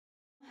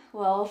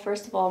Well,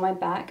 first of all, my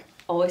back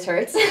always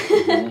hurts.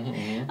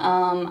 Mm-hmm.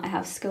 I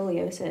have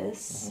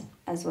scoliosis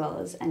as well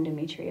as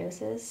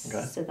endometriosis,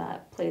 Okay. so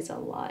that plays a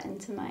lot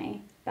into my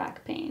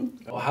back pain.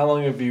 Well, how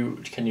long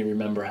can you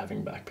remember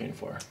having back pain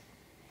for?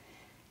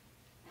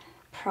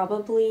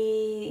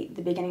 Probably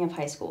the beginning of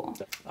high school.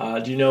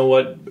 Do you know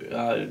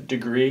what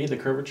degree the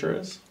curvature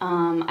is?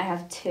 I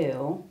have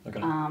two. Okay.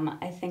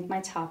 I think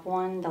my top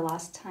one, the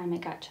last time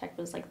it got checked,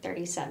 was like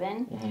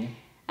 37, Mm-hmm.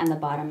 and the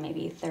bottom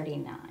maybe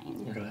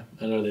 39. Okay.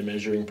 And are they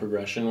measuring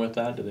progression with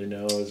that? Do they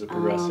know, is it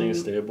progressing,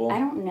 stable? I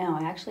don't know.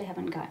 I actually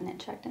haven't gotten it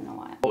checked in a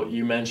while. Well,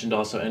 you mentioned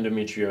also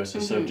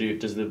endometriosis. So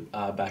does the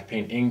back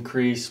pain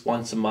increase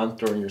once a month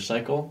during your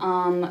cycle?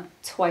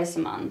 Twice a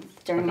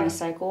month during my Okay.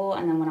 cycle,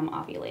 and then when I'm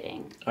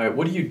ovulating. All right.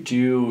 What do you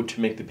do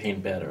to make the pain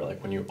better?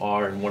 Like when you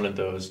are in one of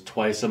those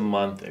twice a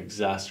month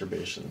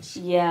exacerbations?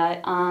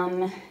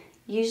 Yeah,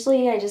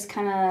 usually I just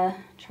kind of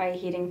try a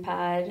heating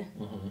pad.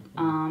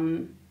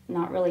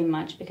 Not really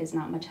much because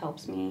not much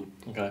helps me.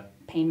 Okay.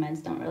 Pain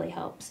meds don't really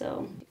help,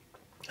 so.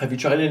 Have you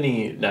tried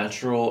any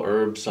natural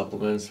herb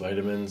supplements,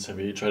 vitamins? Have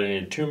you tried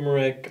any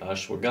turmeric,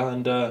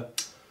 ashwagandha?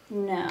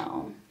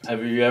 No.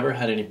 Have you ever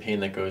had any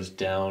pain that goes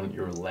down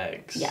your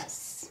legs?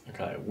 Yes.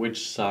 Okay.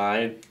 Which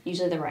side?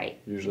 Usually the right.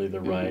 Usually the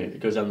right. It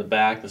goes down the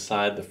back, the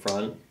side, the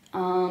front?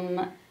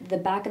 The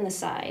back and the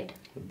side.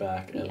 The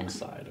back and Yeah. the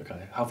side.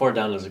 Okay. How far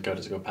down does it go?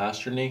 Does it go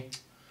past your knee?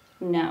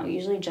 No,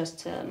 usually just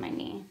to my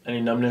knee.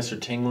 Any numbness or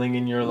tingling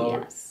in your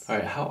lower? Yes. All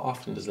right. How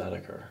often does that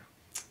occur?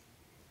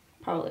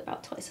 Probably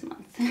about twice a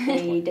month.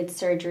 They did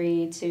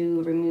surgery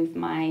to remove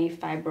my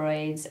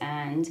fibroids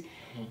and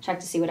check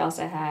to see what else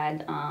I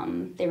had.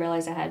 They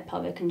realized I had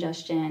pelvic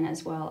congestion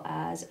as well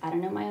as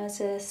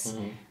adenomyosis.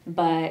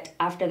 But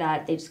after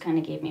that, they just kind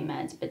of gave me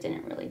meds, but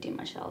didn't really do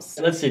much else.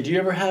 Let's see. Do you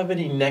ever have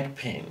any neck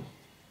pain?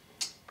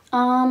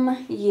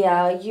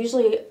 Yeah,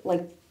 usually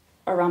like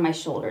around my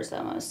shoulders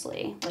though,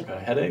 mostly. Like,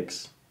 Okay.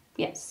 Headaches?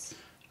 yes.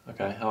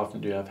 Okay. How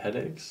often do you have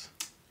headaches?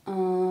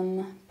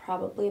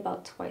 Probably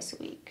about twice a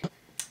week.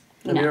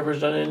 Have No. you ever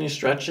done any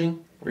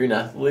stretching? Were you an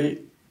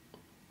athlete?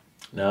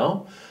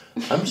 No?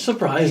 I'm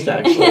surprised,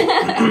 actually.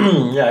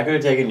 Yeah, I could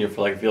have taken you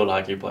for like a field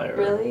hockey player.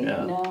 Really?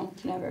 Yeah. No,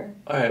 never.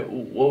 All right.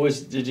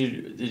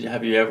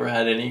 Have you ever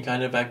had any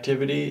kind of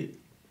activity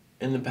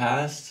in the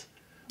past?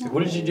 Like,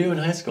 what did you do in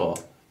high school?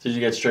 Did you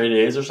get straight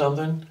A's or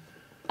something?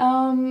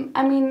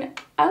 I mean,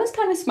 I was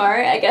kind of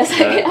smart, I guess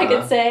I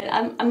could say.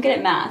 I'm good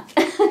at math.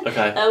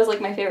 Okay. That was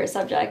like my favorite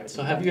subject.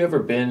 So have you ever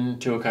been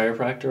to a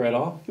chiropractor at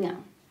all? No.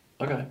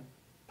 Okay.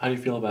 How do you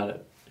feel about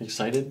it?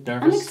 Excited?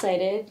 I'm Nervous?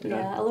 excited, Okay.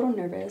 yeah, a little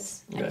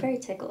nervous. Okay. I'm very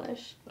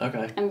ticklish.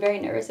 Okay. I'm very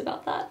nervous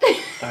about that.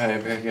 All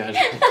right, very good.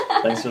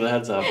 Thanks for the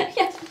heads up.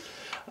 Yeah.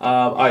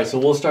 All right, so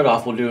we'll start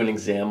off. We'll do an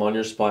exam on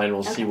your spine.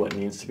 We'll see what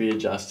needs to be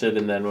adjusted.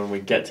 And then when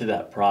we get to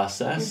that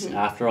process,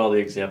 after all the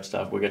exam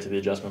stuff, we get to the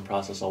adjustment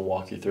process. I'll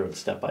walk you through it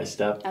step by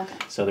step. Okay.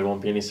 So there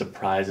won't be any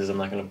surprises. I'm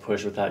not going to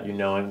push without you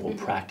knowing. We'll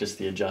practice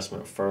the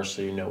adjustment first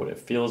so you know what it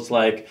feels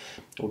like.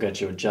 We'll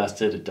get you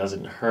adjusted. It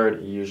doesn't hurt.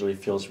 It usually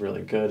feels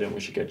really good. And we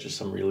should get you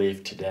some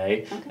relief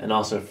today. Okay. And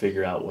also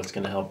figure out what's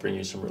going to help bring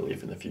you some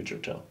relief in the future,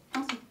 too.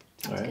 Awesome.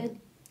 Sounds All right. good.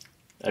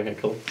 Okay,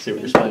 cool. See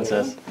what your Thank spine you.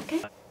 says.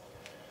 Okay.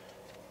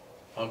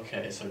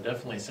 Okay, so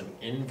definitely some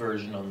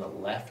inversion on the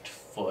left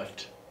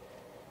foot.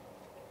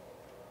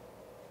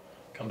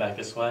 Come back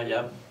this way,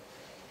 yep.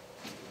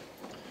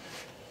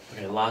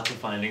 Okay, lots of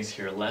findings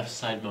here. Left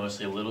side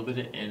mostly, a little bit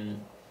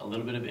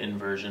of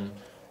inversion,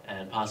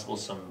 and possible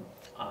some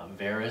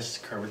varus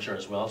curvature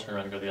as well. Turn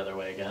around and go the other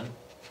way again.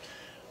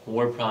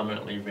 More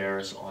prominently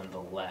varus on the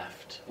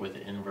left with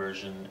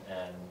inversion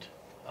and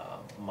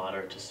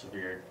moderate to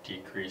severe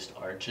decreased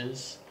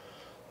arches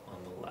on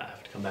the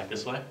left. Come back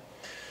this way.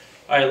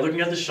 All right,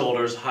 looking at the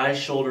shoulders, high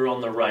shoulder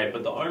on the right,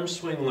 but the arm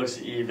swing looks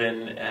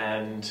even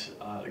and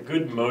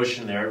good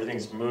motion there.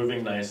 Everything's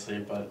moving nicely,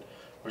 but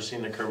we're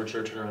seeing the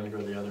curvature turn around and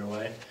go the other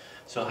way.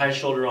 So high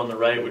shoulder on the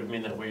right would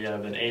mean that we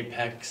have an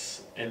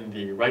apex in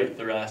the right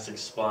thoracic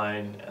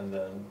spine and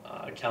then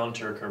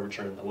counter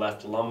curvature in the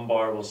left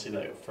lumbar. We'll see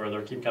that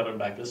further. Keep coming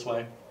back this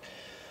way.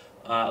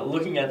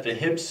 Looking at the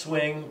hip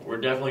swing, we're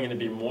definitely going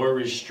to be more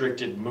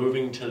restricted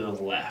moving to the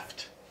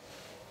left.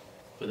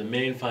 But the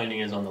main finding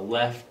is on the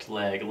left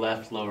leg,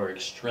 left lower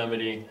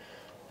extremity.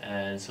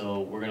 And so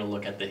we're going to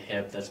look at the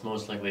hip. That's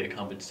most likely a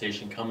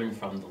compensation coming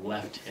from the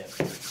left hip.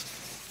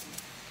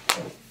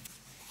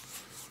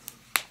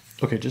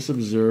 Okay, just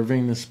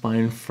observing the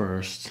spine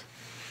first.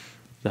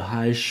 The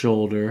high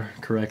shoulder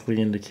correctly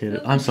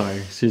indicated. I'm sorry,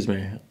 excuse me.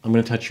 I'm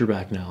going to touch your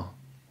back now.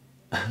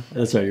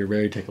 That's right, you're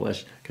very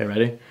ticklish. Okay,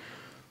 ready?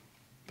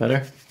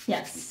 Better?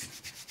 Yes.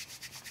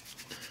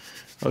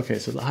 Okay,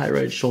 so the high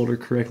right shoulder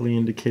correctly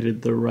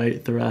indicated the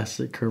right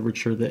thoracic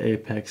curvature, the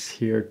apex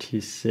here,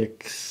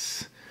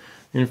 T6,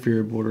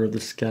 inferior border of the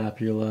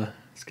scapula.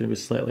 It's going to be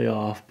slightly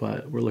off,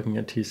 but we're looking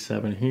at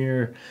T7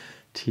 here.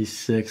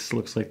 T6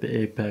 looks like the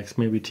apex,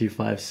 maybe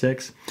T5,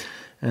 6.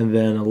 And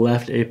then a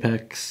left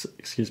apex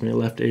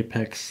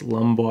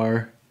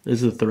lumbar.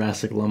 This is the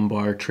thoracic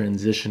lumbar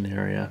transition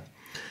area.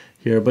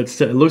 here,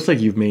 but it looks like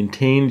you've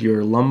maintained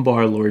your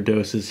lumbar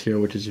lordosis here,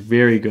 which is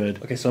very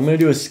good. Okay, so I'm going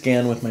to do a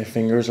scan with my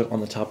fingers on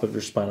the top of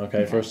your spine,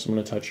 okay? First, I'm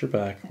going to touch your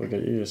back. We'll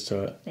get you used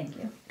to it. Thank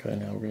you. Okay,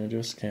 now we're going to do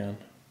a scan.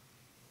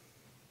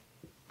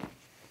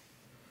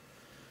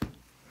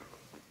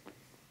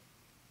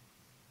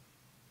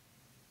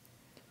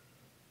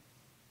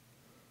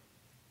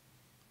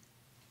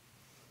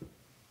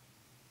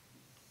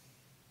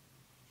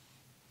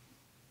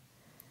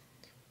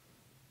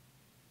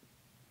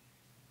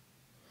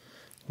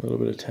 A little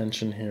bit of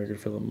tension here. You can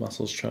feel the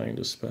muscles trying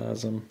to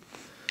spasm.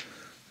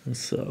 And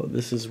so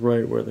this is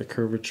right where the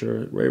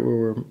curvature, right where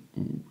we're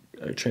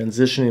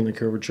transitioning the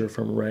curvature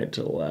from right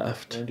to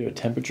left. I'm going to do a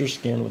temperature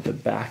scan with the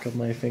back of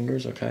my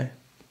fingers, okay?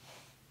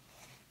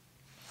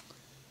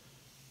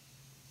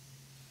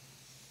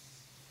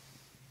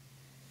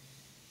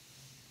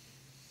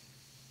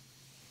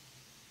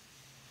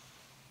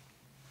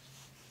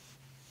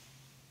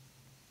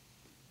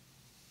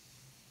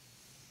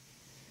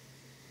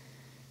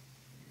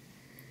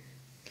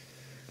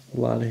 A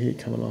lot of heat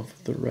coming off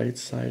of the right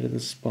side of the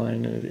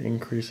spine, and it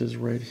increases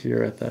right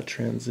here at that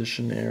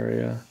transition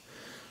area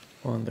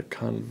on the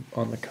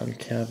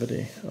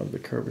concavity of the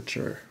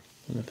curvature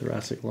in the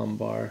thoracic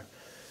lumbar.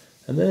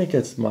 And then it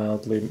gets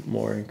mildly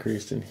more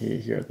increased in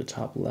heat here at the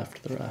top left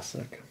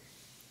thoracic.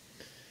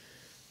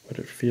 But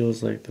it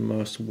feels like the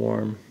most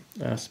warm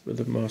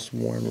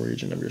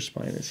region of your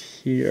spine is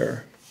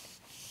here.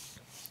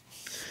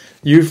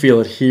 You feel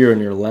it here in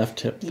your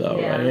left hip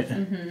though, right?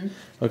 Mm-hmm.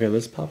 Okay,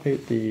 let's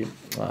palpate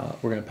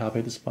we're going to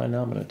palpate the spine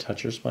now. I'm going to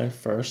touch your spine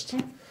first.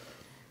 Okay.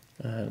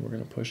 And we're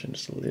going to push in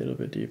just a little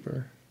bit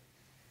deeper.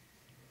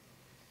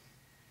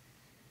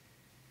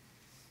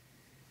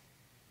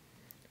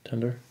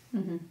 Tender?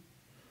 Mm-hmm.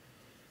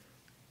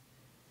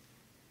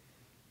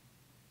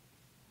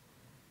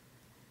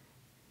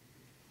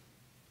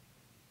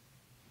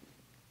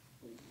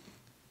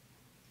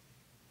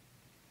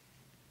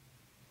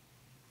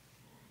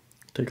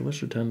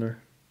 Ticklish or tender?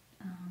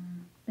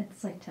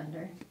 It's like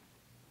tender.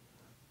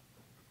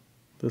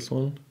 This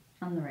one?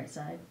 On the right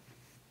side.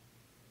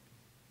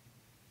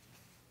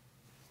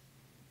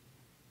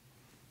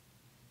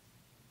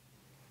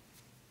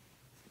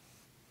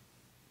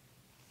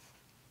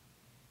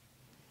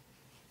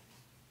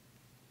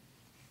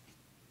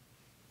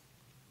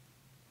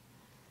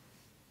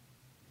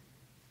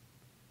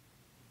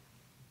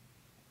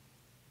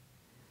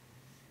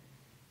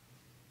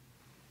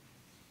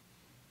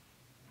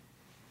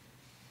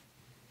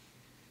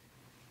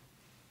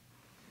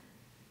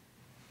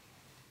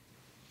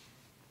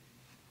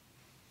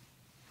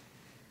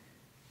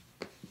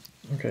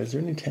 Okay, is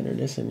there any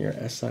tenderness in your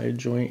SI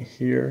joint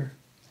here,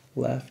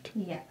 left?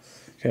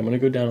 Yes. Okay, I'm going to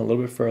go down a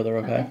little bit further,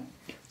 okay?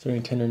 Is there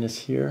any tenderness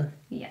here?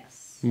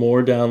 Yes.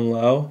 More down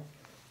low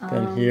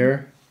than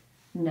here?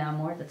 No,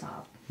 more at the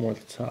top. More at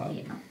the top.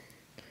 Yeah.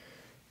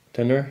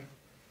 Tender?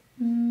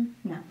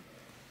 No.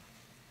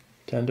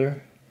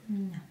 Tender?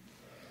 No.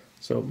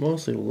 So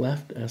mostly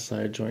left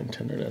SI joint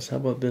tenderness. How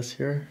about this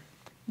here?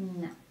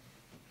 No.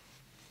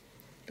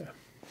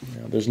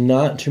 Now, there's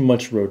not too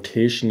much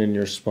rotation in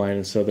your spine,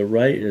 and so the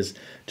right is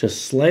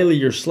just slightly,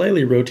 you're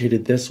slightly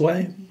rotated this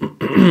way,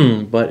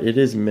 but it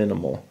is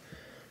minimal,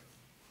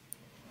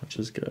 which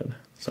is good.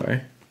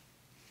 Sorry.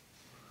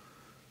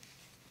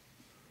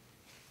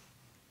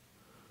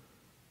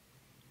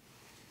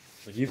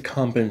 You've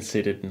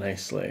compensated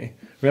nicely.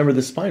 Remember,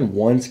 the spine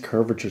wants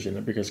curvatures in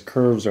it because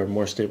curves are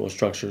more stable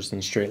structures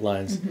than straight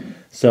lines. Mm-hmm.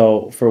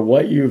 So for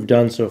what you've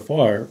done so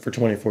far for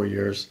 24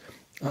 years,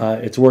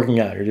 it's working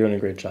out. You're doing a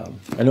great job.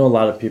 I know a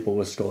lot of people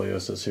with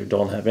scoliosis who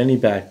don't have any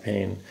back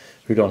pain,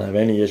 who don't have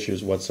any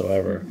issues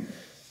whatsoever,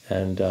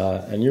 and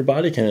your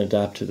body can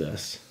adapt to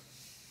this.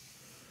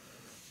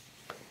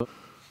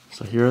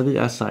 So here are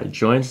the SI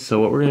joints.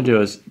 So what we're going to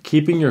do is,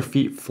 keeping your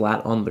feet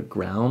flat on the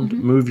ground,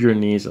 move your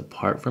knees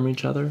apart from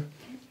each other.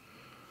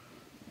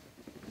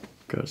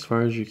 Go as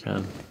far as you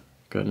can.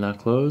 Good. Now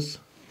close.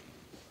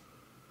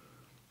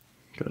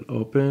 Good.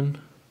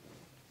 Open.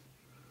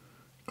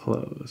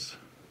 Close.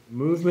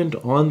 Movement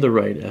on the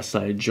right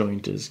SI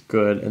joint is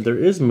good, and there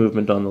is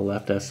movement on the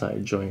left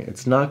SI joint.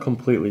 It's not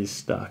completely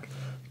stuck,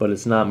 but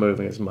it's not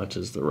moving as much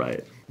as the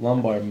right.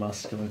 Lumbar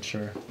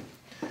musculature.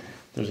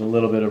 There's a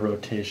little bit of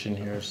rotation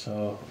here,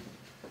 so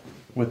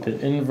with the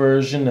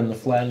inversion and the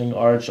flattening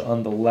arch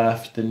on the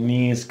left, the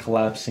knees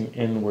collapsing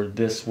inward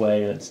this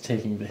way, and it's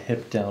taking the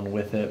hip down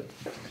with it.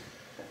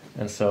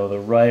 And so the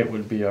right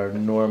would be our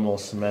normal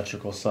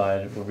symmetrical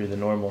side, it would be the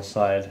normal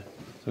side,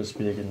 so to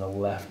speak, and the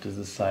left is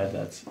the side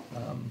that's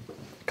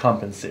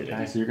compensating.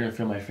 Okay, so you're going to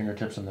feel my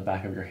fingertips on the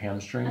back of your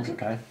hamstrings,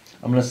 okay?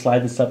 I'm going to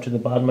slide this up to the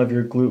bottom of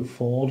your glute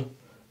fold.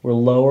 We're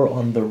lower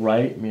on the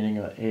right, meaning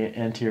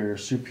anterior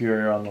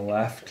superior on the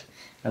left,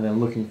 and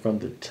then looking from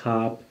the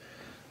top,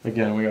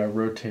 again, we are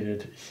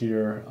rotated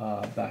here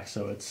back,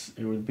 so it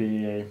would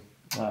be an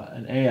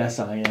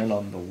ASIN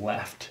on the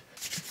left.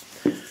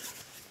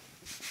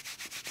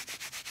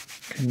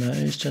 Okay,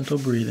 nice gentle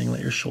breathing. Let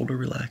your shoulder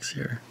relax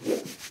here.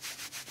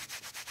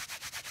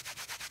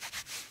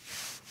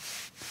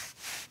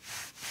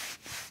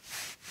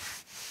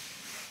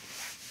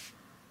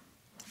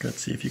 Good.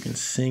 See if you can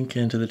sink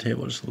into the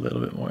table just a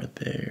little bit more.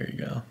 There you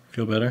go.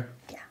 Feel better?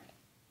 Yeah.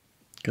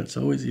 Good. It's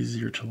always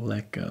easier to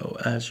let go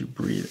as you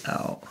breathe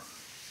out.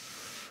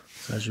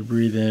 So as you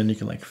breathe in, you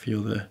can like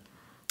feel the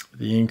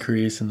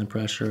increase in the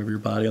pressure of your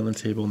body on the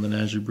table, and then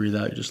as you breathe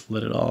out, you just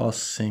let it all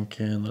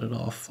sink in, let it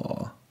all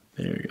fall.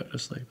 There you go,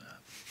 just like that.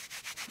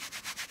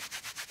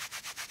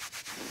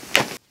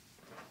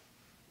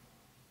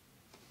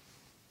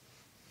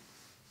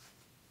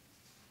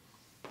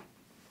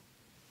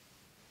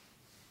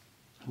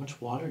 How much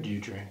water do you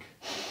drink?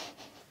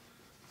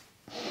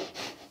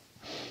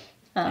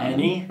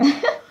 Any?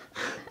 Good,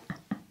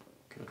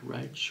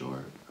 right,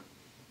 short.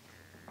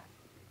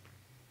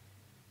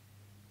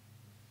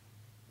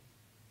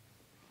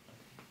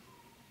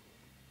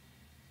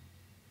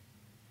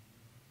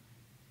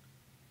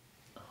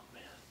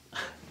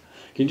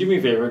 Can you do me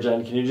a favor,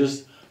 Jen? Can you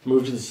just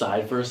move to the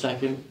side for a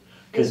second?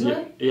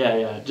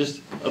 Yeah.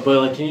 Just, but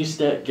like, can you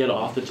get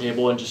off the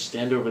table and just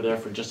stand over there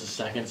for just a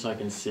second so I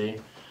can see?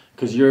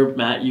 Because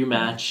you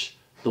match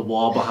the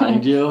wall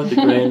behind you, the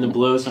gray and the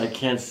blue, so I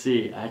can't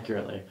see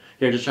accurately.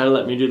 Here, just try to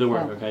let me do the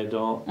work, okay?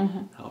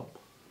 Don't help.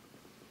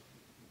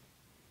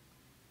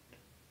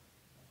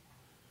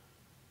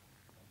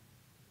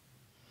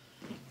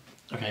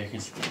 Okay, you can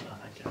sit down now.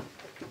 Thank you.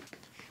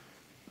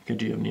 Okay,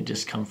 do you have any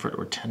discomfort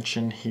or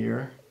tension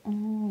here?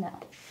 No.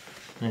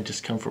 Any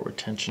discomfort or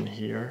tension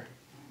here?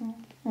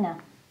 No.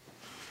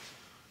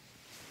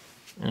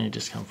 Any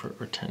discomfort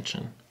or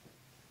tension?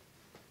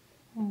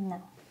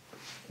 No.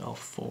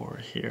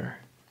 L4 here.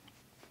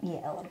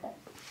 Yeah, a little bit.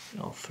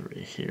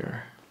 L3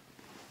 here.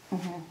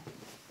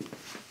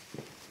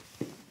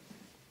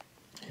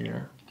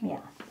 Here. Yeah.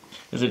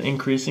 Is it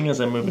increasing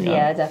as I'm moving up?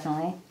 Yeah,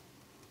 definitely.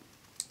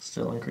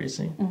 Still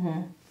increasing?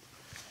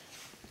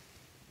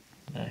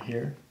 Now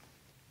here?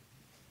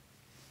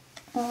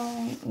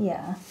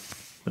 Yeah.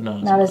 But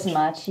not as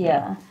much,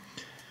 yeah.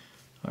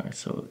 All right,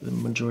 so the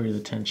majority of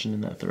the tension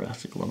in that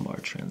thoracic lumbar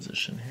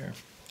transition here.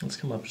 Let's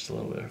come up just a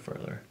little bit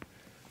further.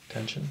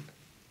 Tension?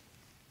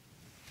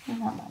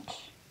 Not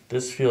much.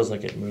 This feels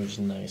like it moves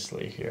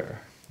nicely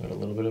here. We got a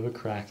little bit of a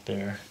crack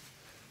there.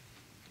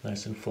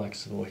 Nice and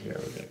flexible here.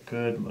 We got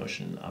good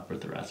motion in the upper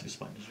thoracic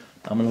spine.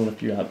 I'm gonna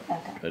lift you up.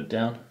 Okay. Good,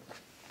 down.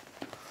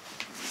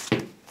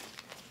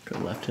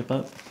 Good, left hip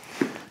up.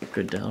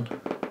 Good, down.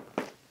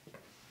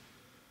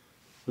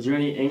 Was there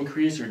any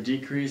increase or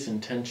decrease in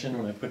tension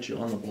when I put you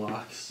on the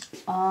blocks?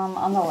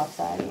 On the left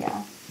side,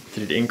 yeah.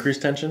 Did it increase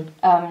tension?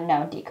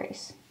 No,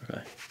 decrease.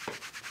 Okay.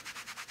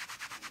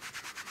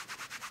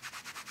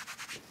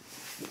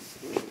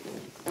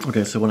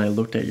 Okay, so when I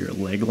looked at your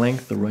leg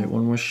length, the right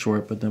one was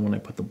short, but then when I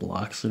put the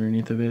blocks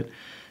underneath of it,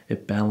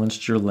 it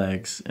balanced your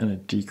legs and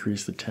it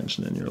decreased the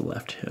tension in your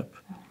left hip.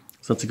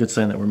 So that's a good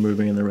sign that we're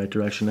moving in the right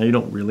direction. Now you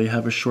don't really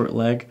have a short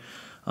leg.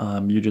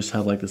 You just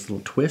have like this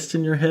little twist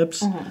in your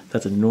hips.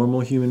 That's a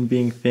normal human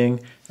being thing.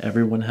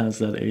 Everyone has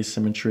that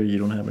asymmetry. You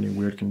don't have any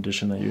weird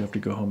condition that you have to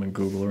go home and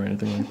Google or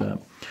anything like that.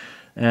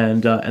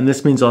 And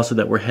this means also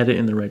that we're headed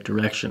in the right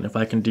direction. If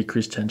I can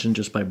decrease tension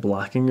just by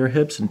blocking your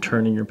hips and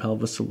turning your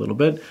pelvis a little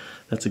bit,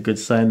 that's a good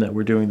sign that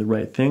we're doing the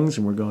right things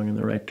and we're going in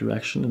the right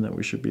direction and that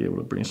we should be able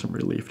to bring some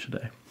relief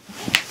today.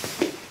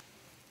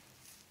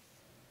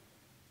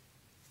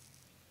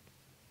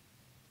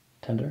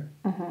 Tender?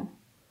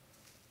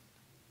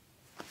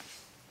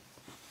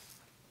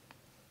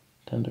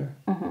 Tender?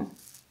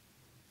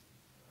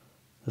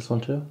 This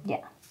one too?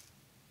 Yeah.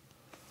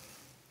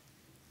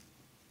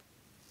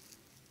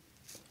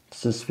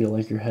 Does this feel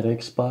like your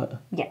headache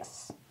spot?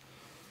 Yes.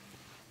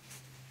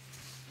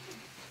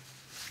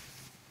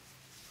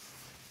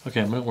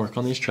 Okay, I'm going to work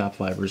on these trap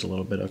fibers a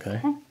little bit,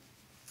 okay?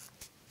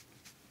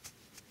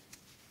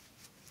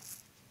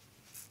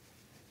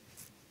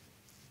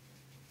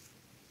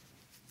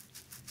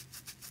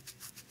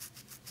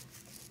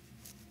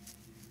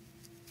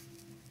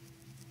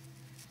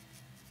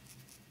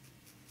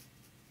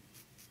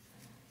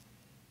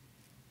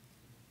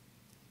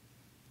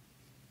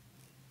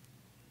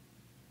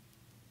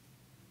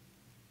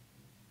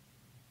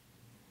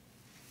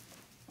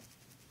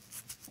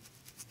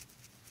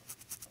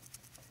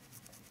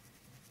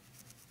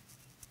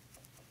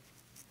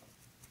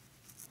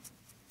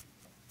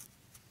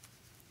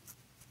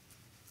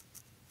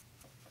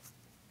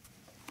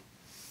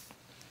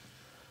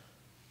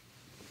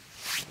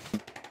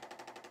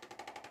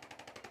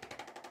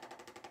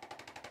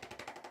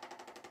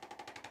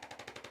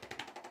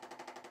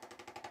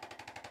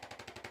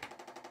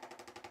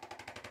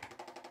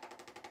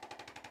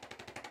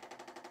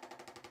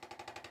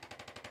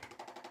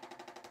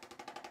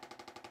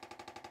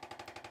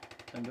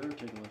 Tender or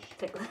ticklish?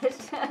 Ticklish.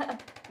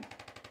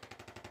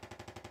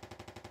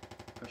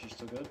 Pressure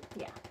still good?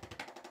 Yeah.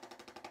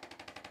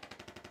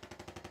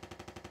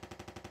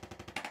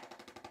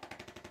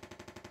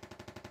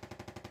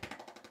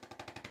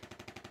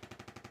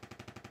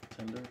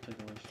 Tender or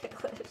ticklish?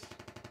 Ticklish.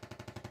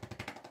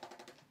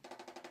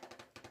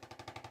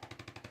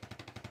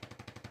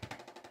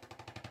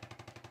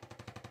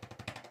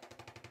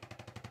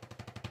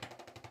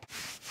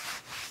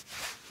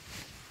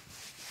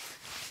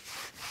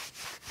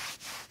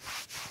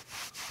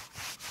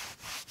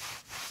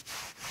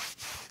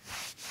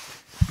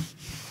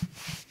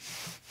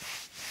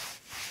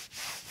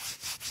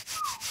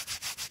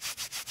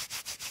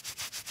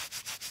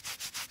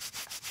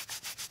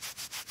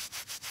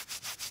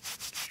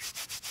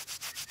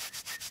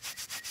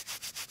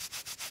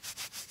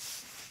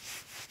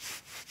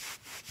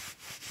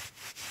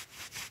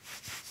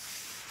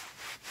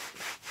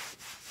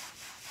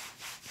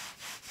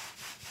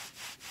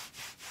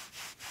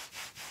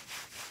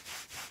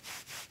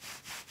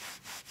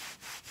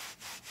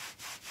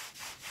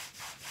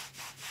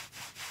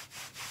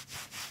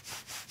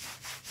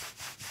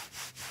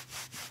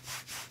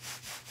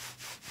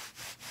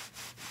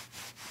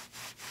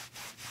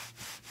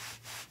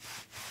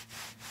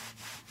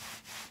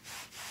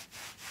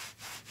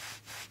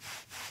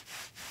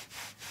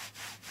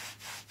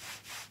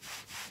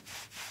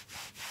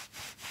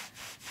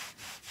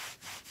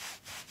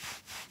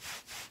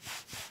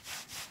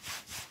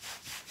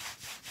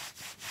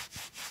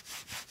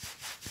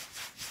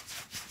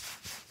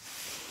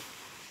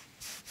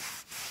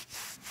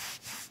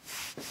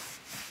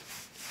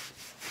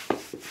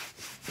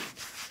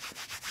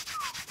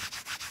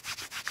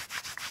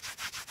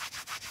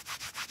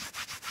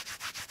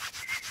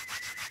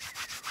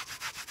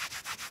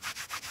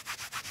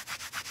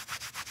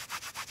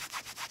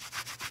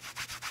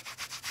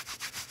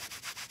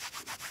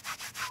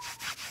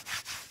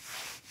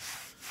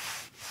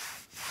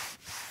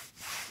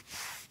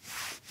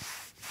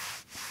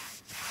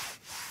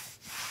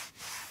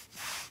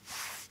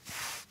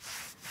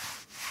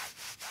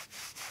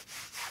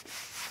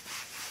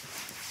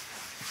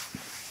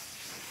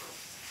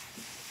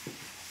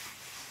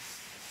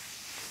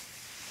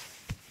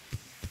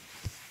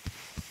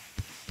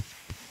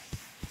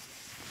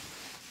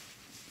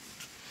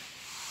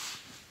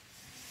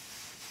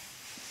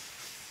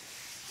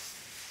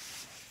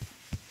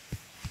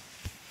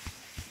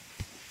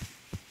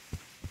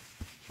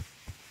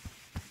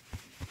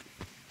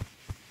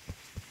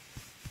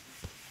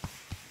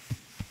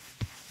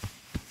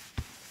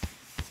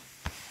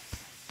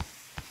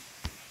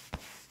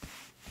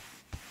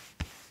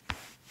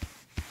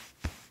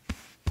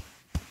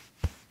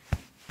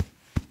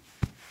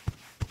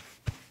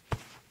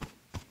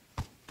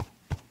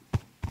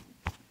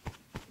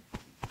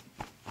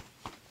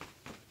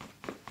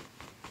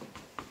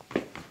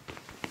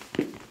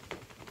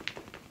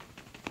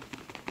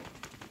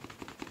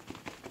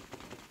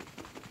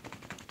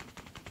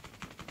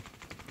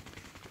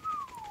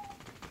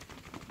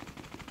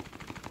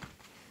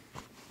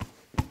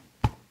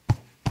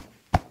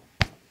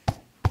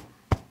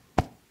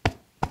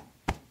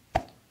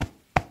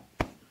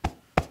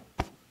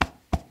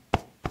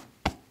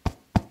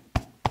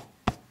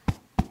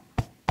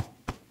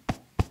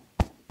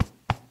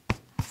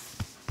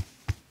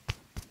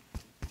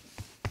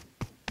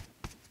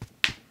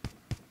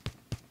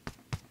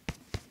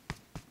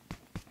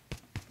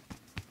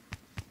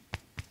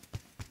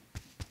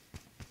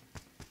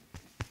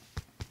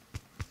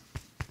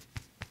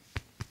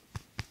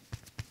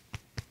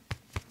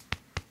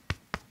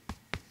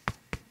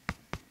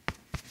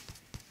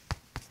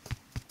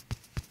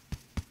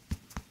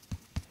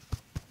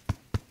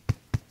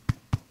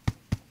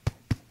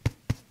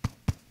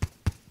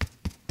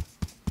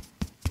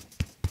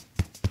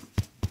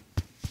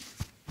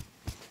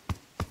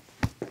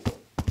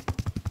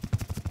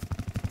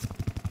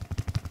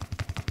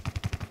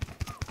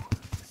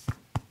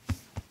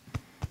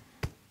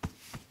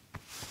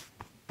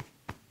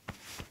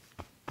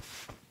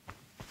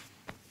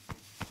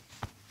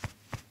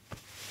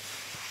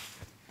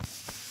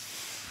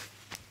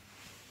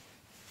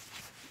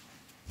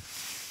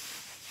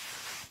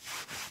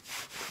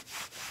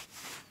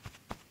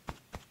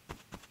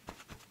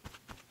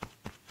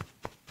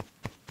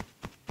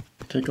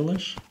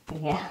 Ticklish?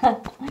 Yeah.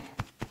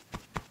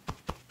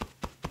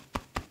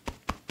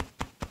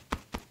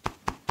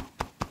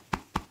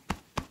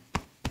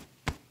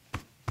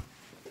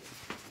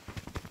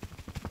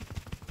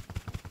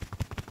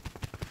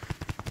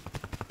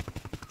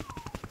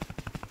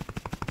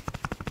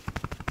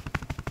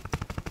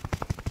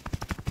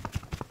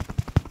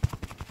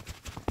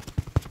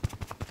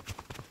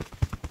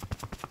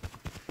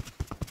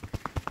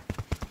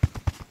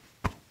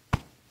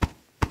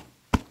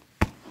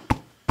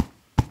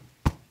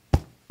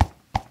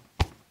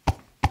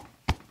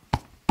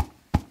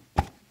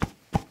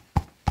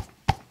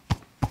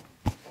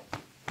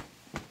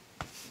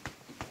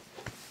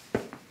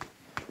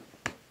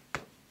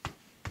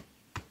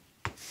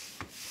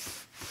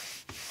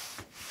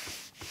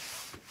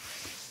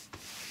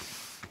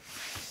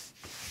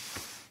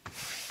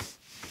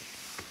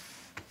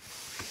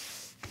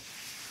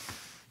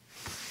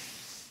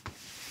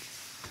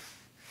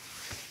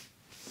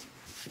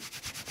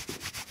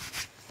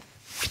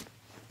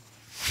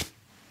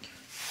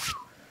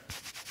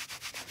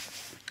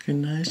 Okay,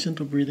 nice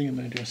gentle breathing. I'm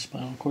going to do a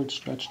spinal cord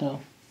stretch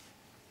now.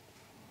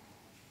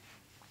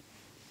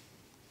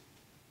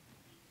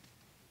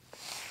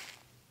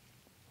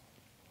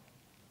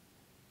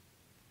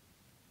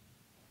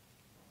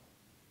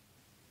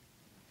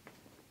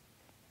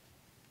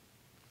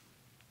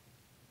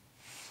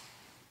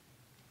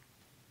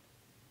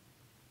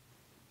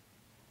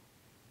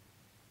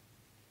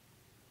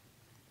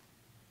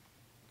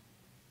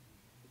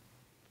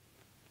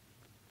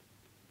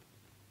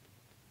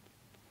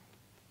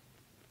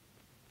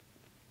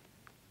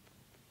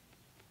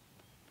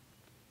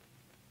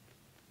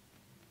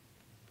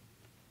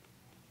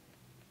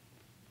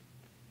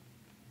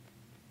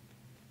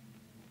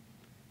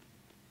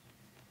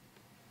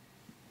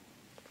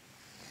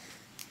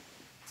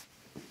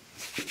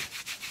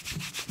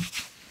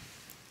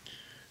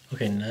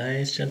 Okay,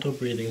 nice gentle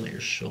breathing. Let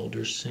your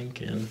shoulders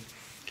sink in.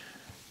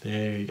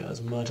 There you go, as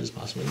much as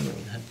possible.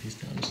 Bring the headpiece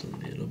down just a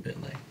little bit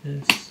like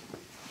this.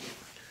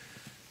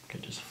 Okay,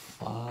 just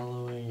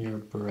following your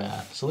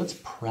breath. So let's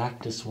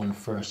practice one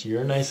first.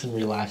 You're nice and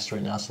relaxed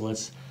right now, so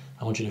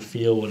I want you to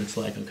feel what it's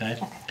like, okay?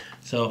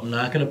 So I'm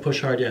not gonna push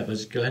hard yet, but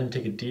just go ahead and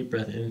take a deep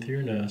breath in through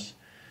your nose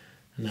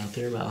and out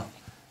through your mouth.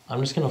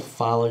 I'm just gonna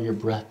follow your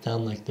breath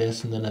down like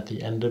this, and then at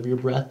the end of your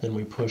breath, then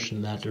we push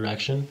in that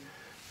direction.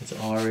 It's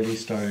already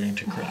starting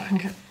to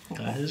crack.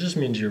 Okay? It just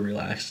means you're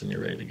relaxed and you're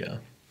ready to go.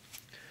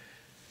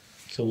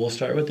 So we'll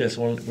start with this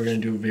one. We're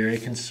going to do very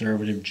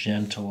conservative,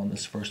 gentle on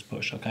this first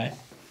push, okay?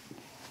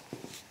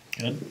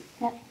 Good?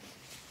 Yep.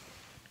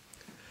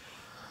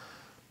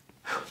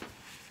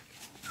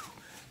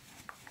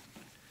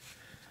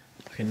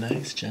 Okay,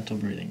 nice, gentle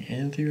breathing.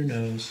 In through your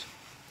nose,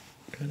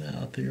 good,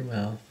 out through your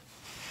mouth.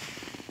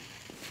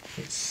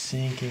 It's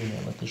sinking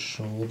in, let the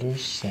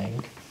shoulders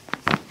sink.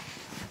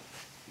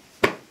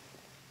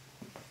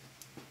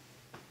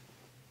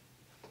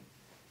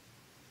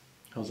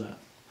 How's that?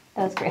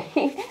 That was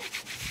great.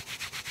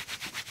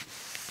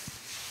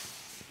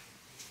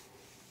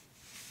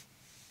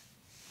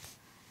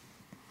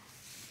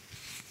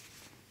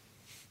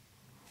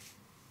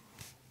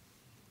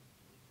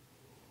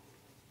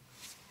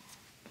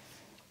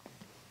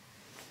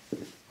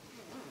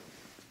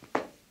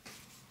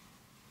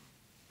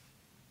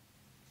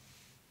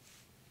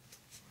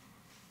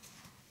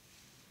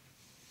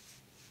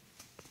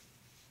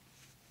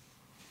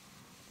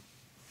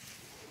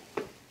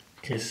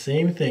 Okay,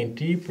 same thing.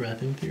 Deep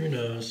breath in through your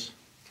nose.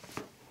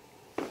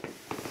 Good.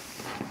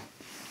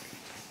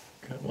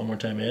 One more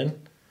time in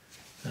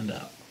and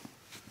out.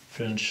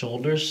 Good.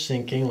 Shoulders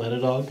sinking. Let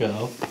it all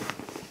go.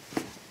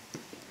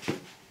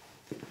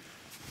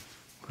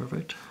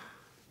 Perfect.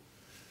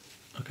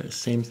 Okay,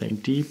 same thing.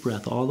 Deep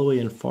breath all the way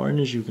in, far in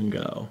as you can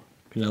go.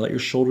 Okay, now let your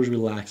shoulders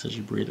relax as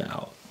you breathe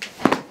out.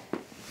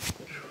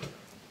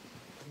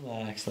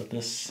 Relax. Let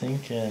this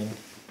sink in.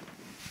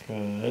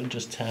 Good.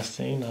 Just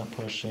testing, not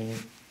pushing.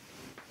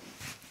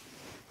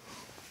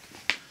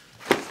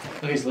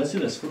 Okay, so let's do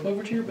this. Flip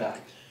over to your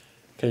back.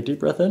 Okay, deep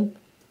breath in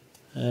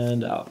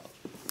and out.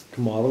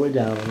 Come all the way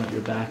down and let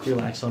your back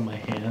relax on my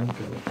hand.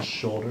 Good. Let the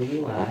shoulder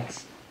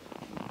relax.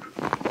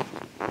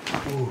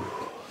 Ooh.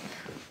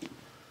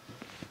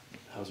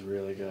 That was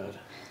really good.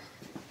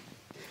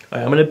 All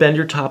right, I'm going to bend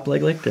your top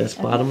leg like this.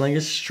 Bottom leg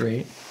is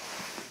straight.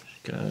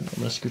 Good. I'm going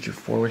to scoot you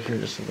forward here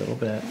just a little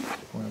bit.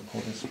 We're going to pull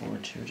this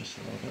forward too, just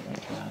a little bit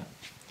like that.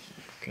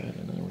 Good.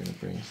 And then we're going to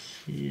bring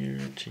here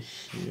to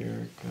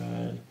here.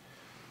 Good.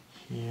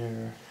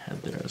 Here,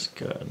 head there is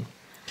good.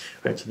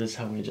 All right, so this is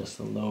how we adjust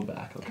the low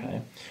back,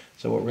 okay?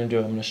 So what we're gonna do,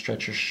 I'm gonna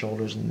stretch your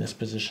shoulders in this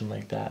position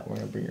like that. We're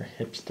gonna bring your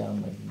hips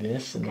down like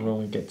this, and then when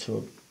we get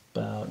to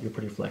about, you're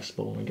pretty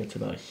flexible, when we get to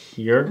about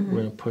here,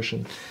 we're gonna push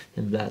in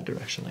that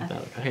direction like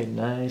that. Okay,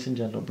 nice and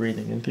gentle,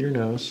 breathing in through your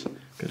nose,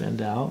 good,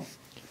 and out.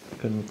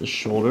 Good, let the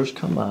shoulders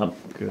come up,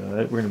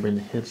 good. We're gonna bring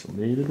the hips a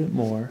little bit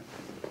more.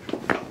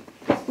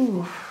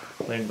 Ooh.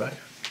 Laying back.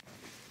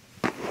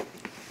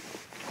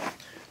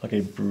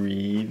 Okay,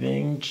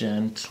 breathing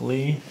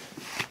gently.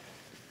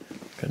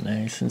 Good,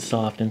 nice and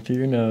soft in through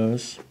your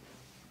nose.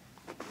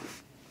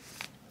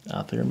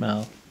 out through your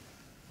mouth.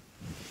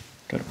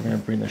 Good. We're going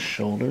to bring the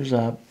shoulders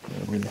up. We're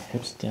going to bring the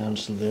hips down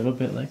just a little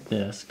bit like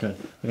this. Good.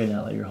 Okay,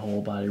 now let your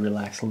whole body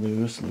relax.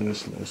 Loose,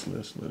 loose, loose,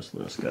 loose, loose,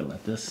 loose. Good.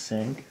 Let this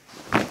sink.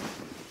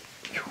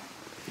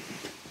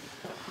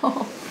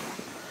 Oh.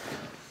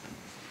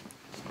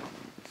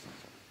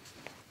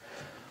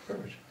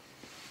 Perfect.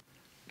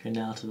 Okay,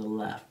 now to the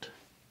left.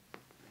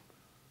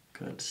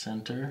 Good.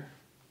 Center.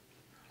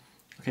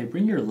 Okay,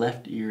 bring your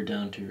left ear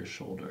down to your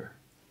shoulder.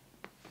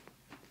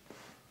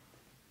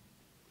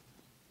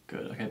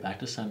 Good. Okay, back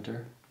to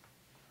center.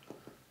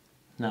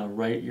 Now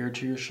right ear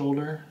to your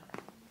shoulder.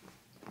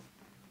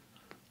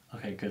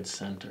 Okay, good.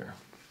 Center.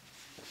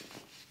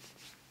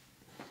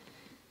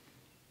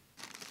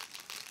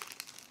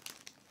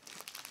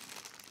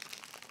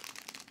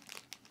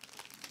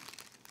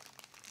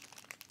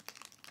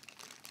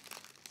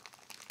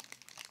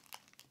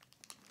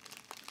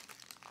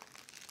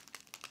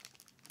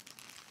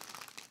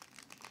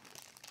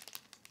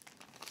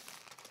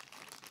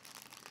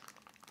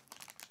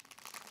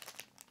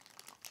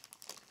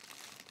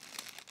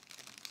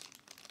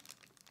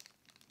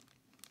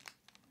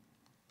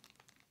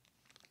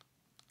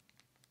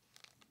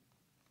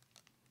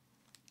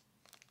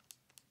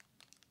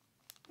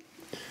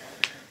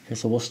 Okay,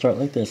 so we'll start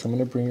like this. I'm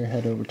going to bring your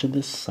head over to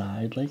this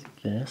side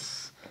like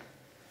this.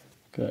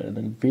 Good, and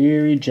then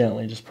very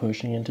gently just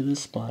pushing into the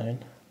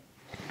spine.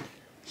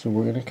 So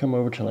we're going to come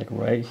over to like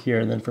right here,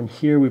 and then from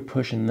here we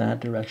push in that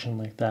direction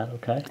like that,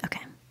 okay?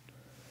 Okay.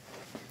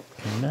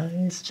 Okay,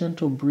 nice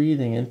gentle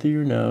breathing in through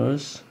your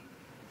nose.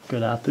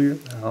 Good, out through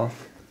your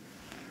mouth.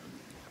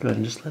 Good,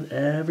 and just let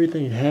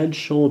everything, head,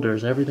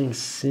 shoulders, everything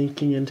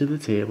sinking into the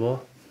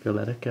table. Good,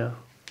 let it go.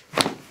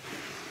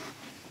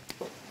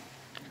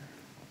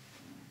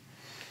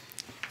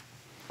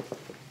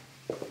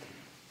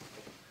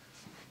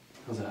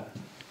 How's that?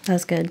 That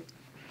was good.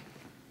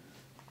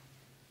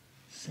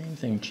 Same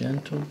thing,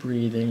 gentle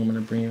breathing. I'm going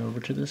to bring you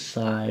over to the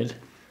side,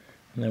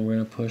 and then we're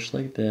going to push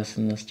like this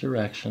in this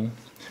direction.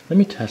 Let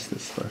me test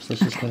this first.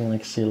 Let's just kind of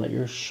like see, let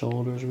your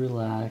shoulders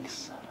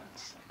relax. 7,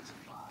 6,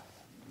 5,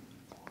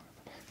 4,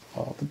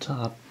 all at the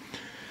top.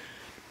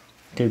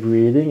 Okay,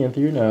 breathing in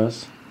through your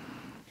nose.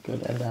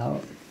 Good, and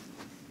out.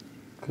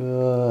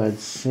 Good,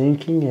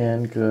 sinking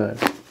in, good.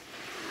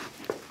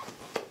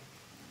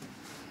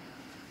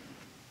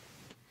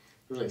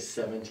 There's like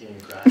 17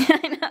 cracks.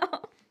 I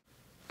know.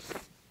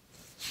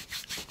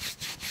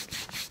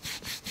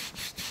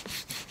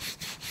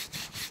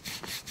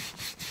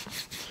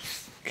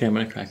 Okay, I'm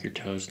gonna crack your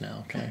toes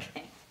now, okay?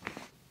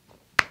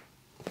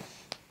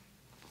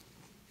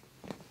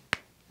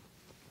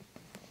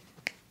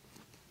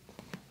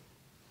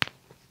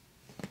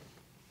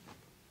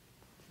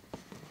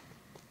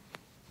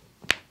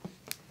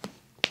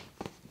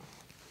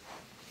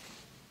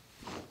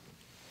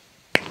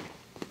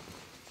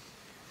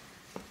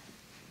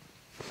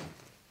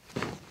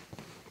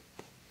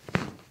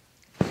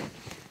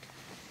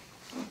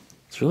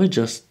 It's really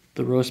just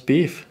the roast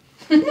beef.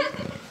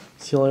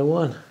 It's the only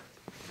one.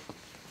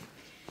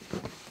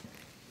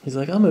 He's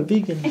like, I'm a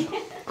vegan.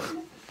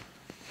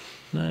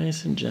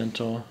 Nice and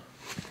gentle.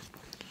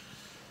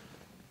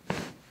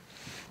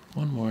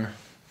 One more.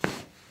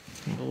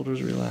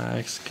 Shoulders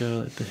relax. Go.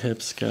 Let the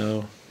hips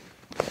go.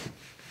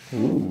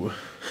 Ooh.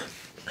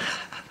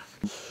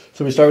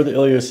 So we start with the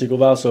iliocecal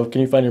valve. So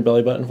can you find your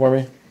belly button for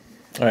me?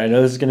 All right. I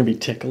know this is going to be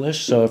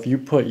ticklish. So if you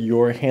put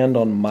your hand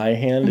on my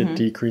hand, it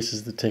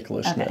decreases the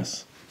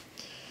ticklishness. Okay.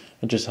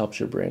 It just helps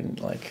your brain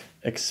like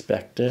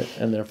expect it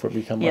and therefore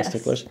become less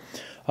ticklish.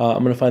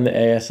 I'm going to find the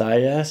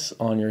ASIS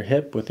on your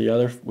hip with the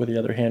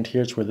other hand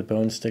here. It's where the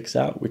bone sticks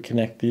out. We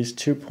connect these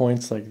 2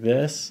 points like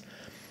this,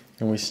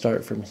 and we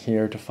start from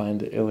here to find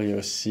the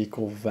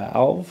iliocecal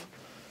valve.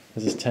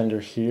 This is tender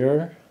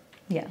here.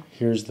 Yeah.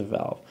 Here's the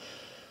valve.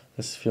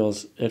 It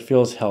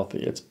feels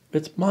healthy.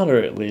 It's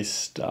moderately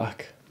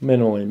stuck,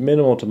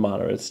 minimal to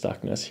moderate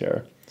stuckness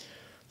here.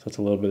 So it's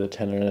a little bit of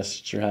tenderness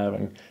that you're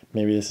having.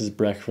 Maybe this is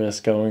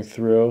breakfast going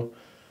through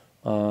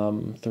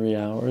 3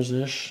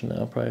 hours-ish.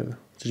 No, probably.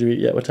 Did you eat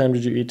yet? What time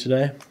did you eat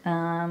today?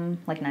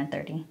 Like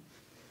 9:30.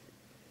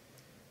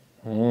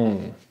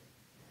 That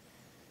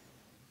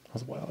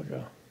was a while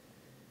ago.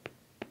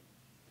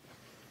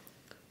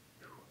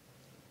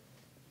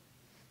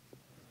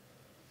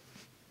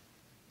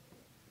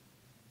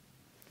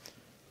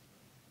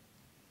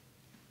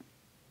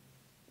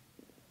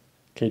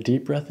 Okay,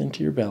 deep breath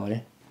into your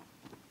belly.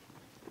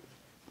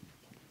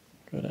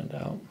 Good, and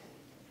out.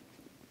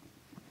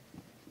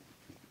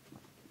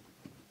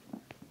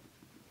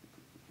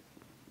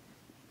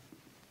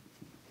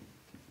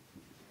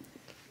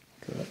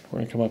 Good. We're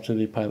going to come up to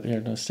the pilot here.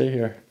 No, stay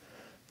here.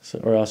 So,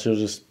 or else you'll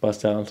just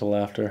bust out into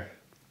laughter.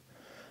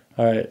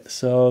 All right,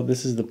 so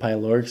this is the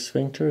pyloric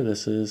sphincter.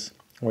 This is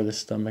where the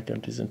stomach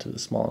empties into the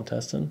small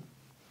intestine.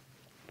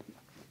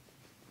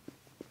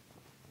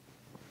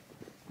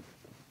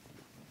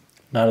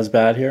 Not as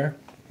bad here.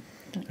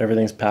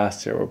 Everything's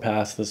past here. We're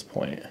past this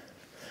point.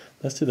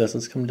 Let's do this.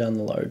 Let's come down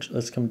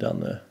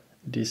the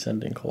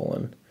descending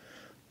colon.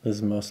 This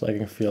is most I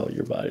can feel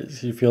your body.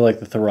 You feel like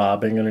the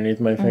throbbing underneath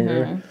my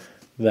finger?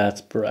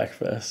 That's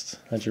breakfast.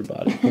 That's your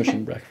body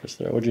pushing breakfast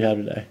there. What'd you have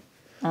today?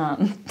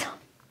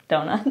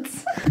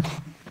 Donuts.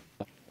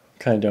 What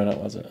kind of donut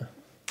was it?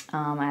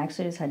 I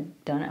actually just had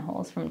donut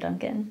holes from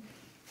Dunkin'.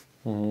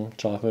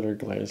 Chocolate or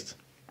glazed?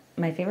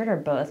 My favorite are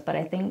both, but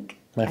I think...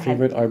 My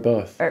favorite are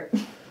both.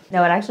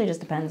 No, it actually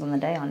just depends on the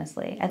day,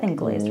 honestly. I think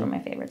glazed were my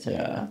favorites.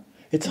 Yeah.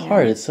 It's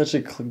hard. It's such a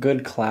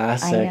good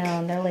classic. I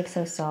know. They're like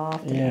so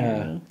soft and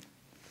airy.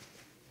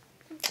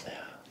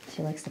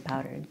 She likes the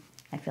powdered.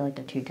 I feel like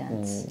they're too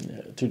dense.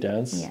 Too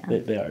dense? Yeah.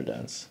 They are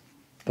dense.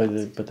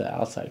 But the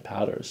outside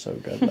powder is so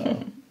good,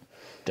 though.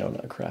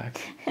 Donut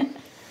crack. All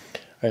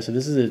right, so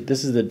this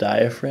is the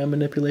diaphragm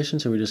manipulation.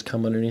 So we just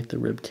come underneath the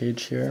rib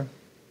cage here.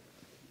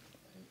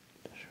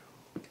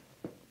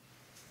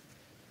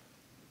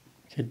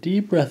 Okay,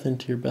 deep breath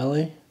into your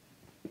belly.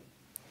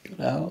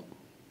 Good out.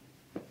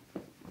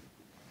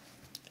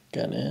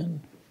 Again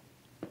in.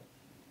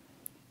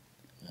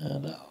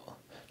 And out.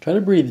 Try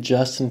to breathe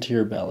just into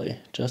your belly,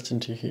 just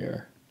into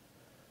here.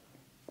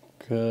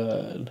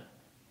 Good.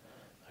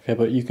 Okay,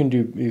 but you can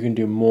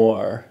do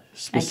more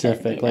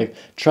specific. Like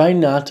try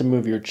not to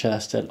move your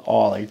chest at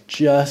all. Like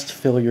just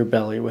fill your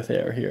belly with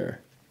air here.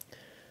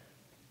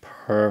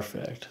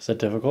 Perfect. Is that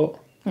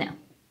difficult? No.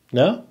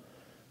 No?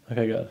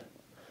 Okay, good.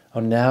 Oh,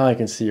 now I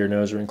can see your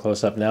nose ring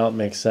close up. Now it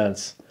makes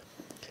sense.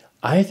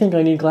 I think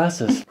I need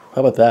glasses.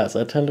 How about that? Is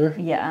that tender?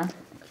 Yeah.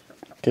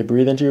 Okay,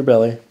 breathe into your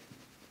belly.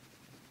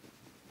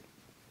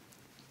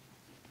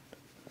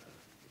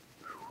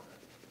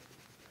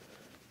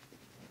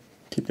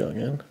 Keep going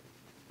in.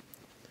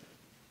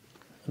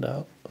 And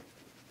out.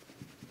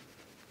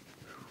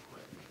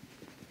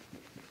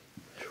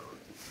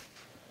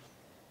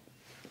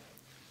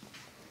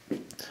 All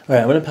right,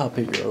 I'm gonna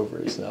palpate your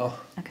ovaries now.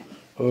 Okay.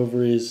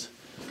 Ovaries.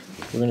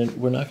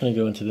 We're not gonna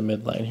go into the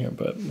midline here,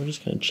 but we're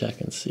just gonna check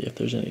and see if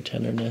there's any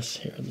tenderness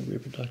here in the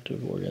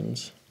reproductive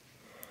organs.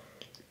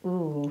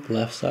 Ooh.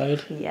 Left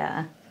side.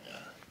 Yeah.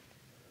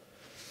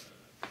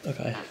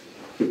 Okay.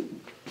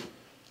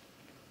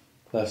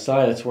 Left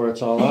side. That's where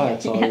it's all at.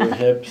 It's all your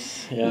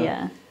hips.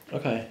 Yeah.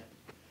 Okay.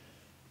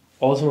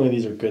 Ultimately,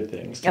 these are good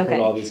things to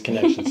put all these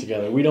connections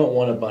together. We don't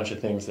want a bunch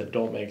of things that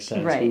don't make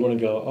sense. Right. We want to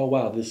go, oh,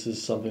 wow, this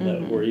is something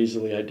that we're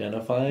easily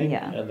identifying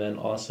and then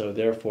also,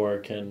 therefore,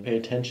 can pay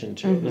attention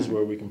to. This is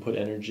where we can put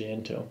energy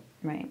into.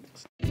 Right.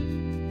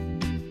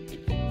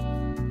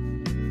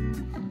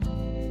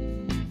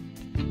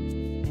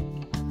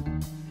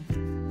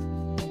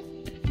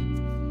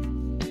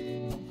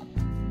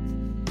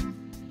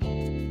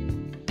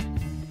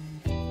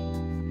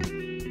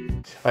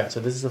 All right,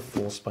 so this is a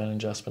full spine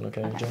adjustment,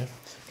 okay, Jay?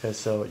 Okay,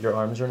 so your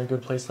arms are in a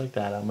good place like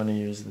that. I'm going to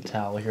use the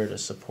towel here to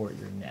support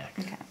your neck.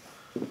 Okay.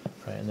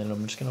 Right, and then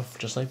I'm just going to,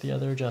 just like the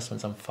other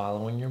adjustments, I'm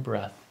following your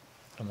breath.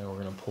 And then we're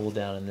going to pull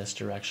down in this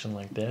direction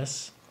like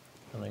this,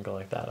 and then go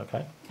like that,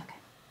 okay?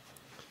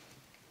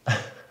 Okay.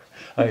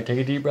 All right, take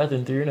a deep breath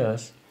in through your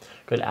nose.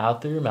 Good,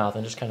 out through your mouth,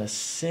 and just kind of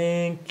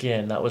sink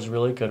in. That was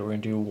really good. We're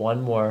going to do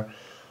one more.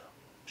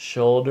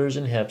 Shoulders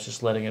and hips,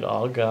 just letting it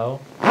all go.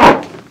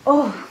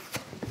 Oh.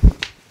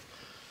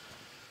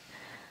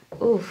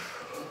 Oof.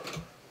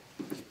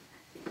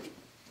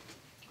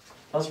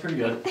 That was pretty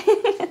good.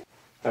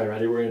 All right,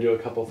 ready? We're gonna do a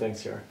couple things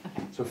here.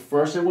 Okay. So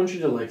first I want you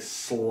to like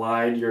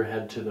slide your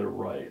head to the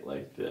right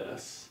like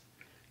this.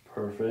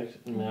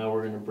 Perfect. Now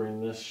we're gonna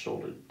bring this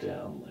shoulder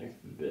down like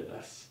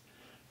this.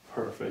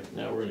 Perfect.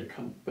 Now we're gonna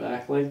come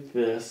back like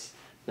this.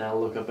 Now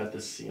look up at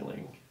the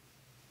ceiling.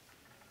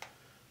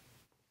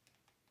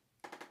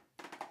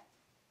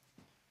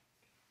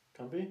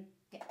 Comfy?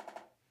 Yeah.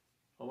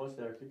 Almost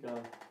there, keep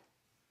going.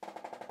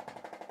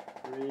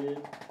 Breathe.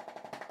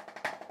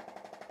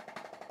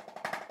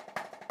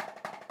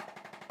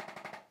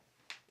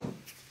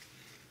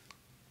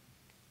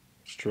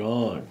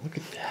 Strong. Look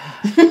at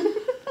that.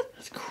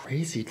 That's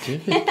crazy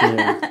divot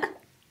there.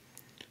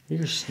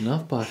 You're a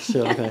snuff box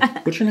too. Okay.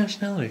 What's your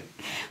nationality?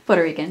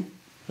 Puerto Rican.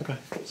 Okay.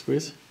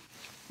 Squeeze.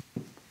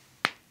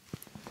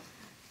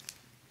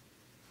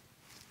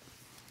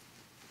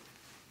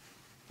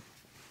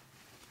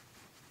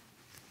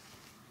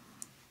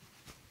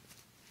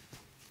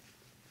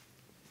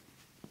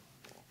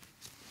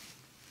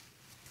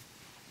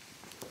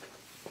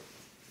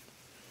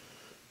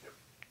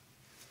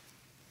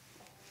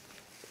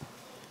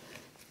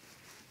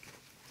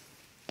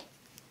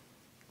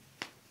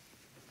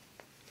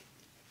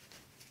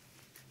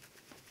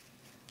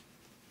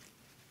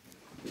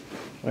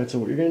 All right, so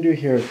what you're going to do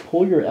here is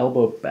pull your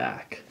elbow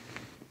back.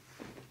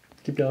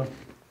 Keep going.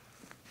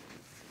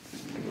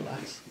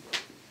 Relax.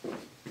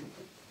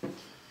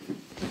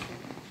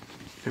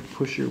 Okay,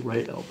 push your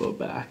right elbow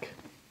back.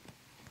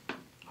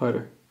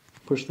 Harder.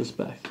 Push this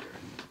back.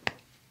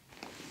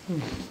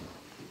 You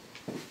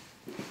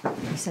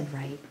said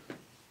right.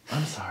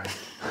 I'm sorry.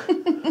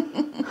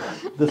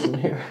 This one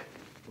here.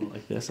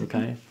 Like this,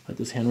 okay? Let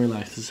this hand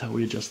relax. This is how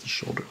we adjust the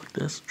shoulder, like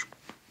this.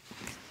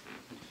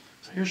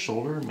 Is that your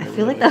shoulder or my rib? I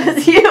feel like that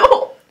was you.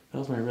 That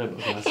was my rib.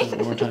 Okay, let's do it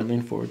one more time.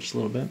 Lean forward just a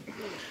little bit.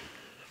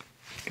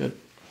 Good.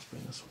 Let's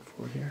bring this one.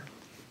 for here.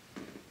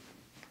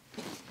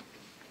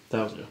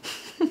 That was it.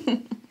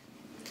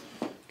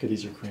 Okay,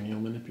 these are cranial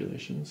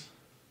manipulations.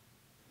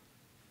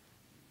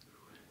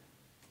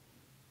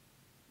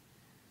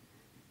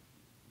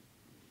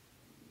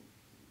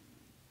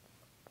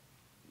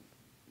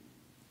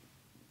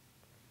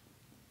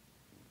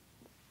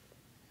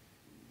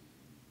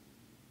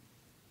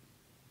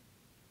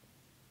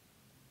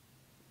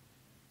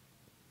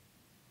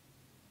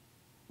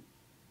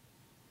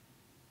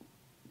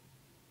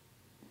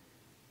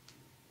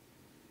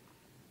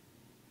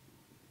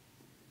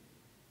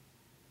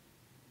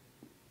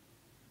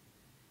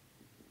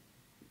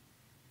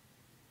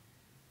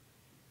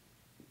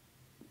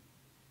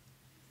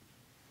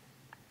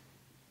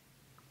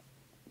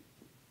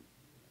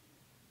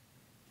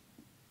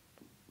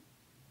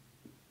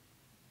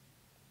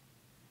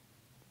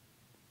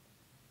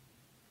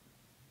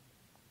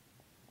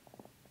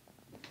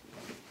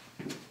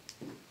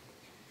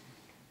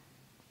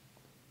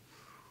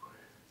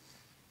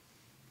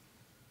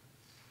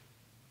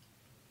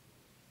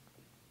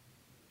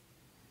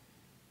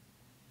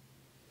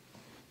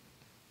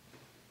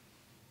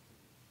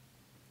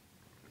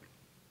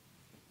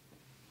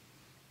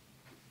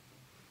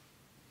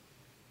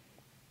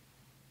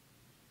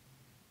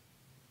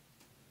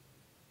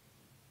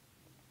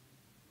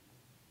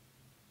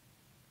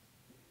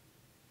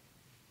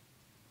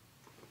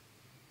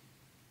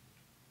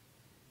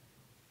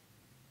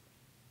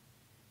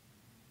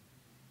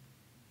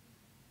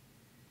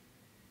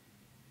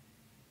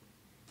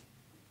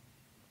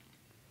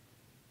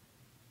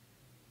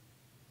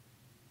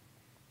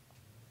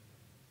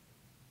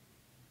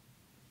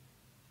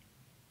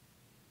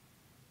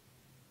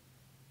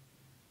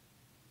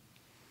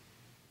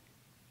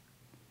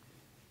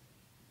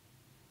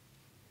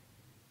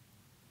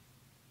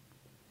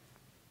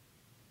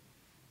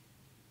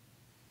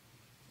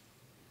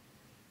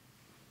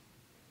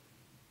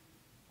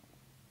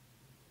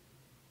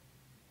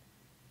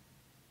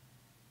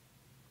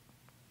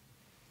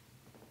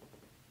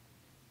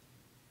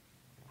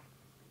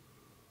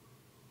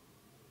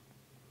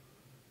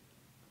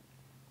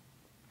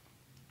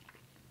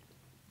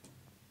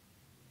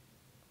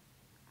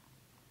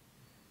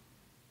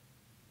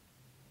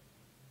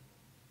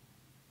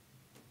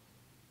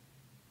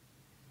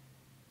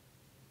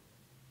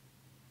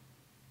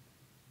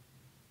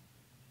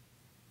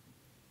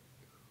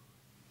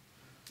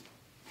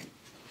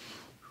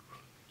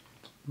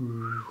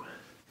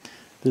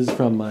 This is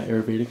from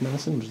Ayurvedic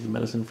medicine, which is the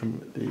medicine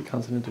from the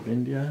continent of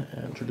India,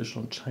 and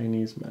traditional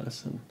Chinese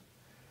medicine.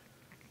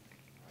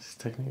 These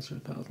techniques are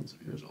thousands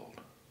of years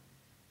old.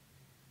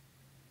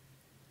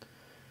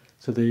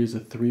 So they use a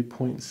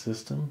 3-point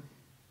system,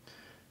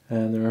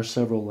 and there are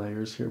several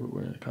layers here, but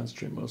we're going to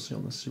concentrate mostly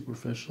on the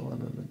superficial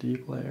and then the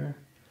deep layer.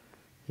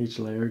 Each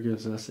layer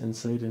gives us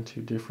insight into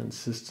different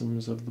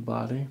systems of the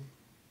body.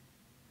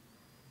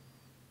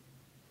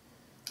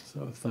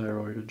 So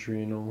thyroid,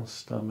 adrenal,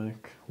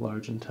 stomach,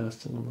 large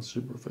intestine on the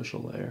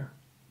superficial layer.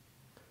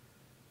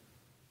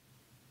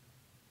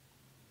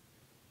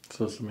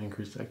 So some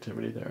increased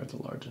activity there at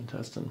the large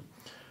intestine,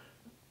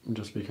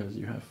 just because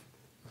you have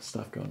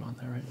stuff going on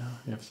there right now.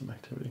 You have some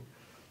activity.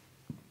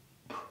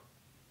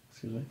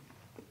 Excuse me.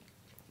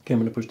 Okay,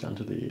 I'm going to push down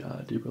to the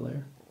deeper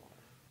layer.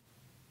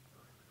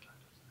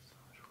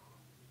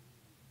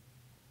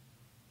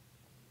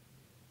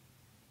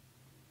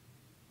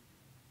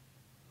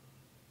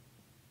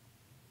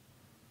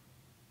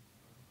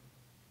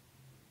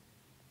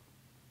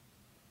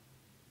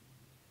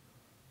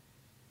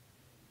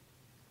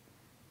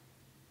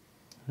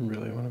 You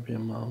really want to be a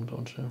mom,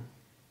 don't you?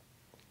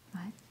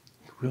 What?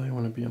 You really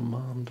want to be a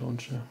mom,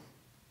 don't you?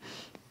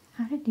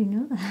 How did you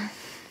know that?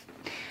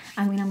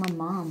 I mean, I'm a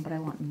mom, but I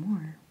want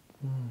more.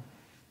 How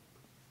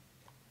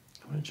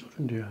many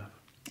children do you have?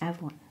 I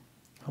have one.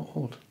 How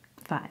old?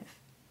 5.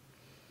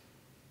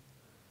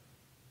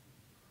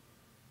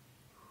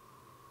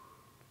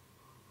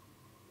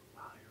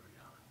 Wow, you're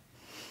young.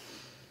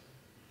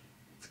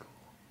 That's cool.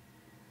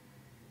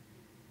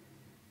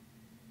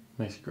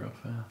 Makes you grow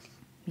fast.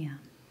 Yeah.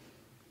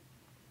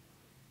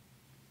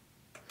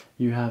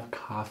 You have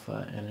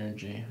kapha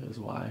energy is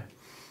why.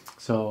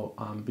 So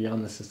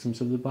beyond the systems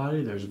of the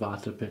body, there's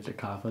vata, pitta,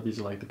 kapha. These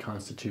are like the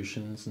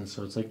constitutions, and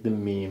so it's like the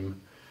meme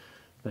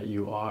that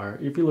you are.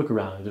 If you look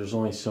around, there's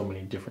only so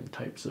many different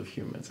types of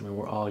humans. I mean,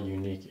 we're all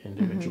unique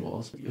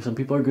individuals. Some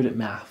people are good at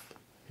math.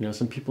 You know,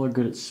 some people are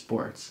good at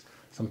sports.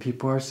 Some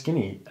people are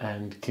skinny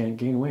and can't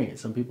gain weight.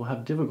 Some people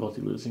have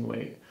difficulty losing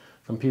weight.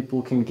 Some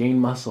people can gain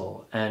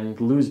muscle and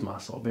lose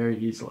muscle very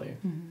easily.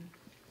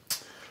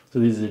 So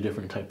these are the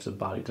different types of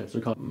body types.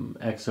 They're called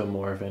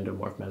exomorph,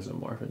 endomorph,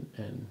 mesomorph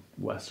in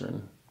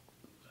Western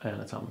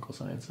anatomical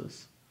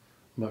sciences.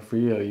 But for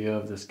you, you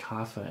have this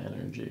kapha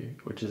energy,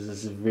 which is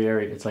this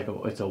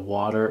it's a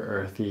water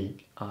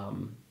earthy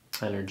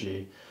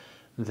energy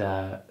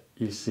that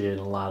you see in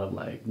a lot of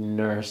like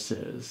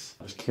nurses,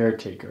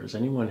 caretakers,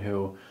 anyone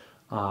who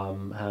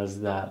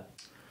has that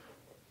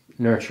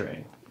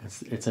nurturing.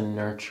 It's a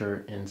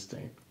nurture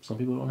instinct. Some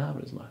people don't have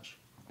it as much.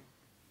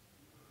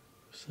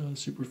 So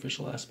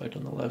superficial aspect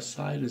on the left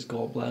side is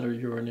gallbladder,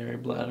 urinary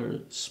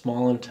bladder,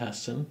 small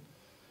intestine.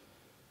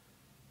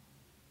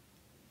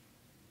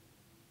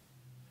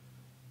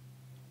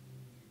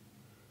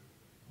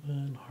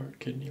 And heart,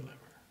 kidney, liver.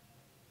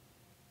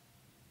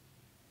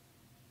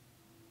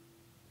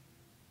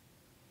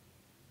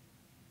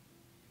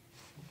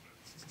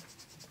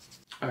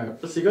 All right,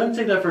 let's see. Go ahead and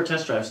take that for a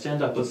test drive.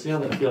 Stand up. Let's see how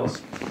that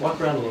feels. Walk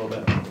around a little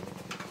bit.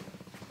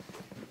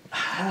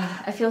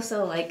 I feel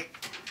so like,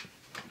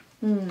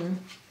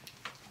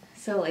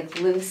 so like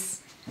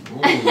loose. Ooh,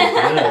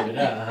 good.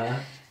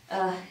 Yeah.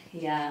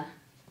 Yeah.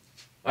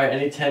 All right.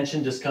 Any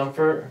tension,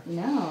 discomfort?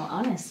 No,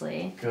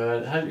 honestly.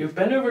 Good. You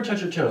bend over,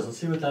 touch your toes. Let's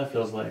see what that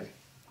feels like.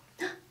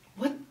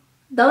 What?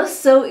 That was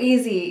so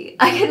easy.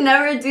 I could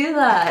never do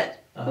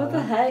that. What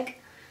the heck?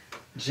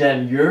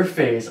 Jen, your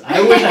face.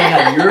 I wish I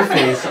had your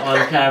face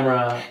on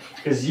camera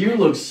because you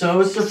look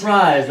so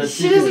surprised that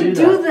she could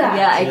do that.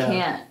 Yeah, I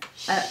can't.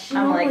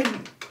 I'm like,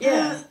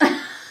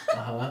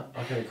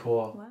 Okay,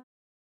 cool.